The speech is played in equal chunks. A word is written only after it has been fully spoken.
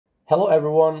Hello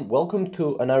everyone, welcome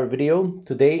to another video.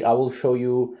 Today I will show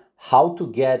you how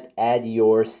to add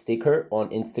your sticker on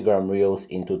Instagram Reels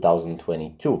in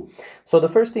 2022. So the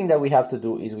first thing that we have to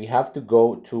do is we have to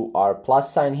go to our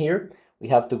plus sign here. We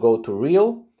have to go to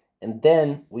Reel, and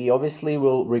then we obviously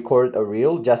will record a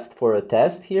Reel just for a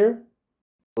test here,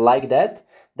 like that.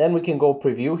 Then we can go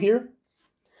preview here.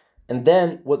 And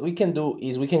then what we can do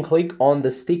is we can click on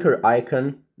the sticker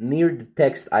icon near the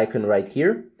text icon right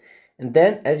here. And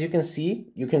then, as you can see,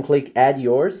 you can click add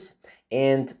yours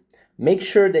and make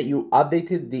sure that you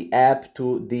updated the app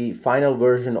to the final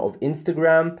version of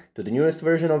Instagram, to the newest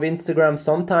version of Instagram.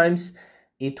 Sometimes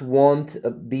it won't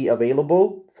be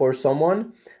available for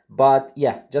someone, but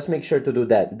yeah, just make sure to do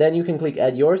that. Then you can click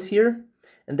add yours here.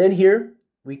 And then here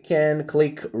we can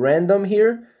click random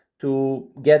here to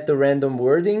get the random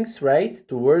wordings, right?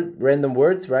 Random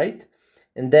words, right?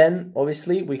 And then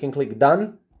obviously we can click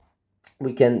done.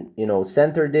 We can,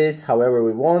 center this however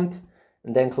we want,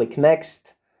 and then click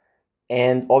next.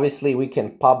 And obviously we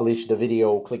can publish the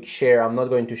video, click share. I'm not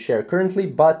going to share currently,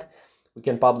 but we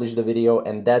can publish the video,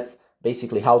 and that's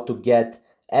basically how to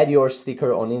add your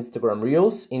sticker on Instagram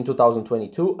Reels in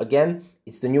 2022. Again,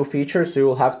 it's the new feature, so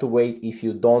you'll have to wait if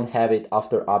you don't have it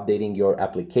after updating your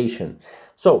application.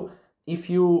 So if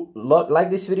you like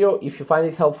this video, if you find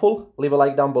it helpful, leave a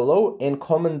like down below and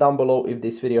comment down below if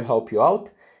this video helped you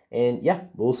out. And yeah,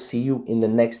 we'll see you in the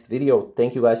next video.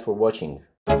 Thank you guys for watching.